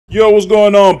Yo, what's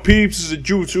going on, peeps? This is a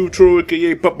Jutsu True,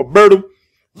 aka Papa Berto.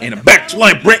 And I'm back to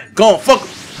line Brent. Gone fuck.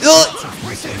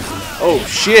 Oh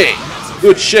shit.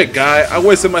 Good shit, guy. I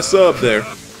wasted my sub there.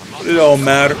 But it don't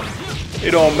matter.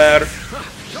 It don't matter.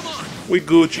 We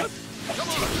Gucci.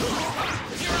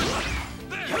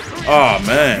 Oh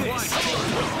man.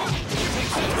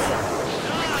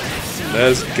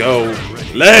 Let's go.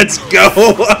 Let's go.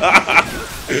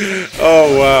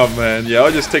 Oh wow, man. Yeah,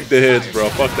 I'll just take the hits, bro.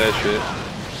 Fuck that shit.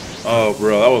 Oh,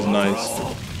 bro, that was nice.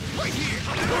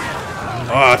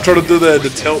 Oh, I tried to do the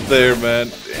tilt there,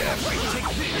 man. Damn.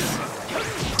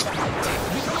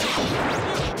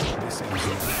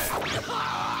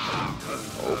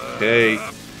 Okay.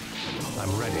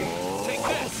 I'm ready.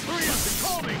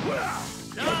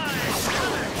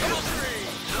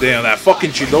 Damn, that fucking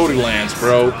Chidori lands,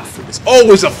 bro. It's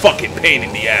always a fucking pain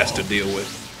in the ass to deal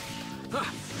with.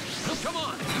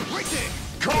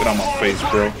 Get on my face,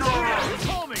 bro.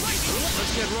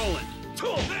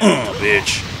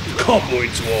 Bitch. Combo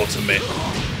into ultimate.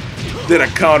 Did a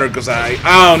counter because I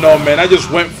don't know, man. I just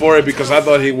went for it because I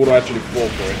thought he would actually fall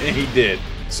for it. And he did.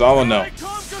 So I don't know.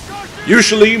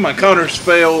 Usually my counters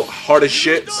fail hard as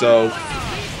shit, so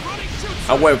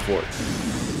I went for it.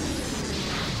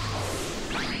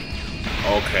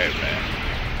 Okay,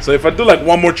 man. So if I do like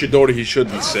one more Chidori, he should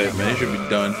be set, man. He should be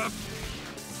done.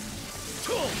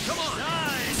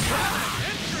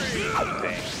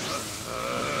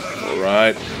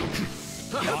 Alright.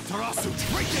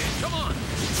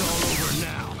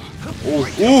 Ooh,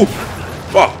 ooh!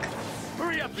 Fuck!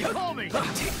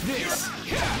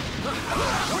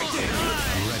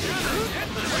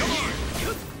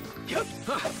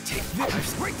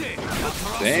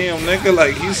 Damn, nigga,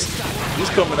 like he's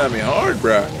coming at me hard,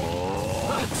 bruh.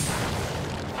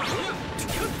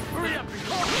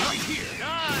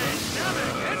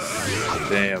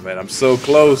 Damn, man, I'm so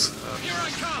close.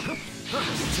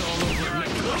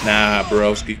 Nah,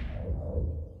 broski.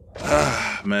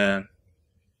 Ah, man.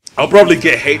 I'll probably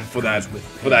get hate for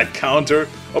that counter.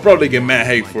 I'll probably get mad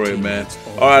hate for it, man.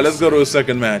 Alright, let's go to the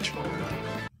second match.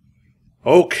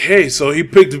 Okay, so he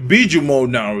picked Biju mode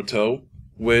Naruto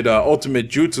with ultimate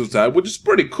jutsu type, which is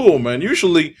pretty cool, man.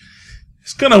 Usually,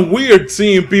 it's kind of weird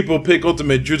seeing people pick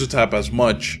ultimate jutsu type as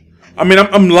much. I mean,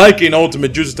 I'm liking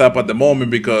ultimate jutsu type at the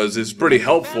moment because it's pretty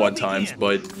helpful at times,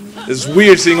 but it's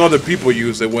weird seeing other people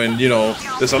use it when, you know,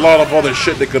 there's a lot of other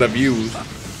shit they could have used.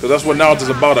 Because that's what Naruto's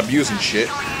about, abusing shit.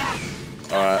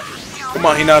 Alright. Come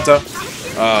on, Hinata.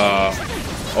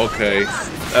 Okay.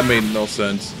 That made no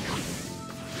sense.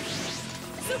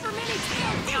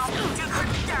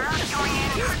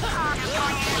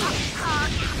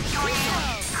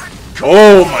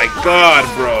 Oh my god,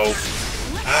 bro.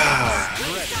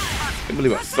 I can't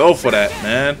believe I fell for that,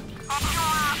 man.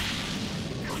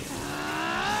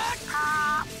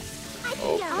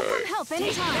 Okay.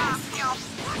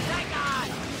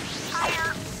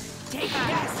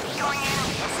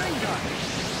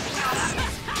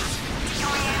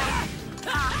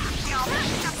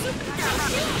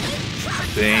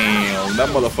 Damn, that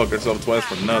motherfucker's up twice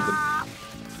for nothing.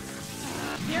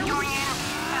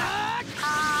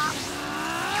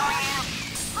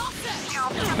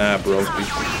 Nah, bro.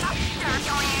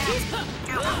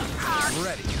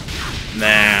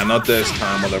 Nah, not this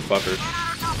time, motherfucker.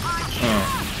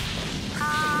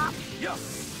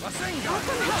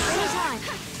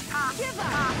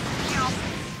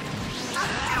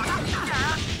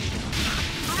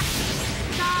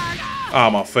 Ah,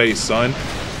 my face, son.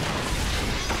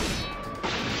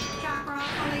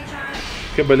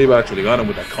 Can't believe I actually got him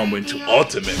with that combo into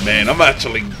ultimate, man. I'm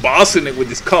actually bossing it with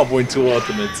this combo into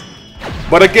ultimates.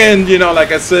 But again, you know,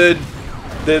 like I said,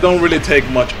 they don't really take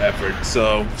much effort,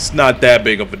 so it's not that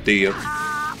big of a deal.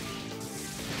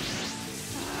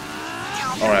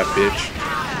 Alright, bitch.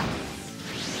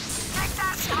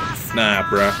 Nah,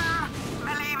 bruh.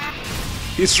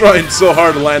 He's trying so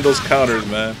hard to land those counters,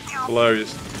 man.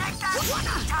 Hilarious.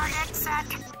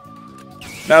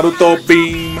 Naruto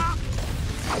beam.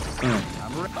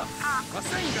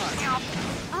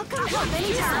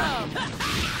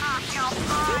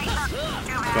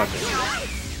 Got it.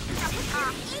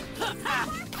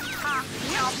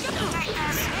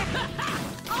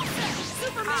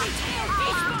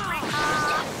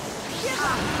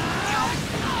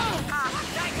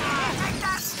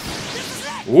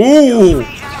 Ooh!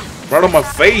 Right on my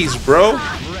face, bro.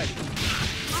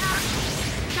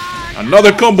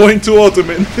 Another combo into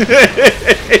ultimate.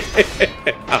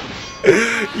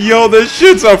 Yo, the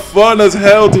shits are fun as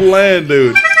hell to land,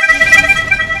 dude.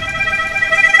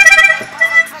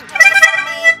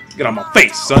 Get on my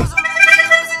face, son.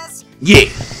 Yeah.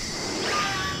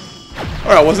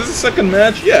 Alright, was this the second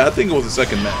match? Yeah, I think it was the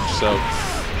second match.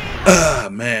 So,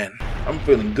 man, I'm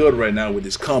feeling good right now with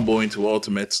this combo into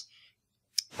ultimates.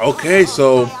 Okay,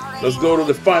 so let's go to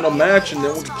the final match and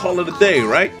then we can call it a day,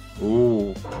 right?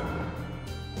 Ooh.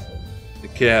 The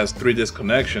kid has 3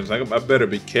 disconnections. I better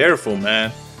be careful,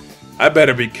 man. I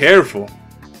better be careful.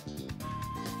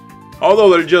 Although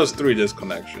they're just 3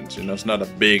 disconnections, you know, it's not a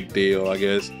big deal, I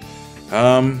guess.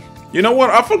 You know what?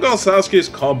 I forgot Sasuke's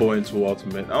combo into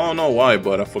ultimate. I don't know why,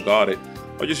 but I forgot it.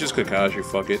 Or just use Kakashi,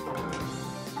 fuck it.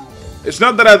 It's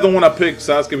not that I don't want to pick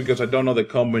Sasuke because I don't know the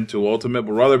combo into ultimate,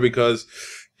 but rather because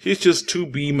he's just too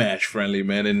B-match friendly,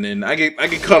 man. And I get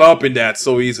caught up in that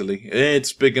so easily. And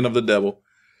speaking of the devil.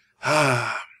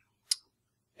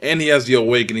 And he has the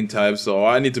awakening type, so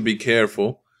I need to be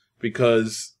careful.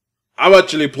 Because I've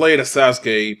actually played a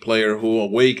Sasuke player who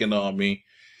awakened on me.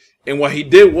 And what he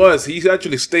did was, he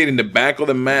actually stayed in the back of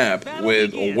the map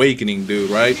with Awakening Dude,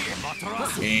 right?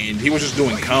 And he was just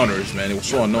doing counters, man. It was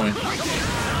so annoying.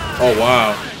 Oh,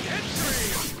 wow.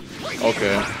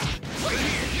 Okay.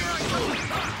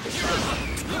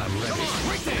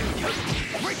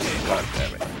 God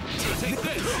damn it.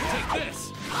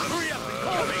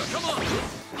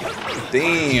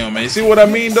 Damn, man. You see what I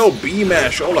mean, though?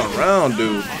 B-mash all around,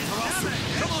 dude.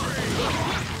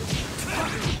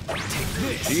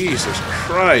 Jesus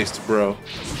Christ, bro.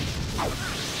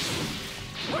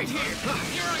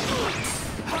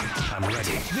 I'm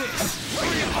ready.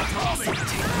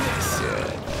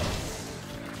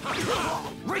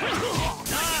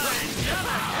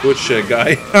 Good shit,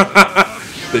 guy.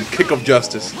 The kick of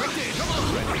justice.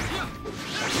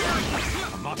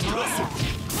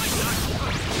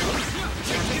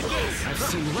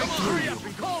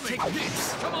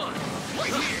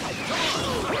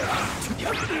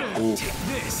 Ooh.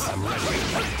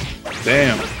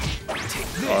 Damn.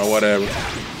 Alright, whatever.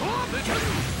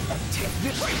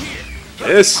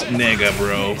 This nigga,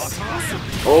 bro.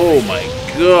 Oh my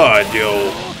god,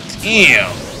 yo.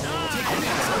 Damn.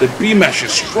 The B-mash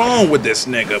is strong with this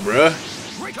nigga, bro.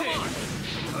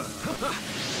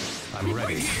 I'm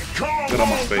ready. Get on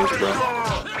my face, bro.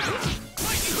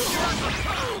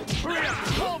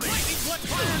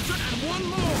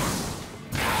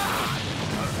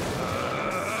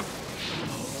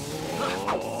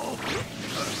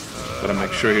 Gotta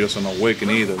make sure he doesn't awaken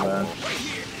either, man.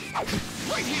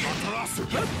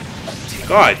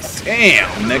 God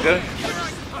damn, nigga.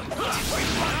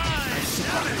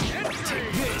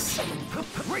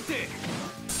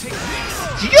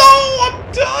 Yo,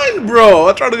 I'm done, bro.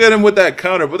 I tried to get him with that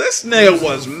counter, but this nigga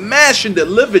was mashing the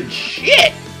living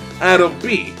shit out of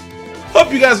B.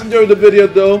 Hope you guys enjoyed the video,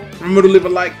 though. Remember to leave a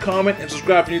like, comment, and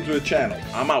subscribe if you're new to the channel.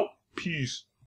 I'm out. Peace.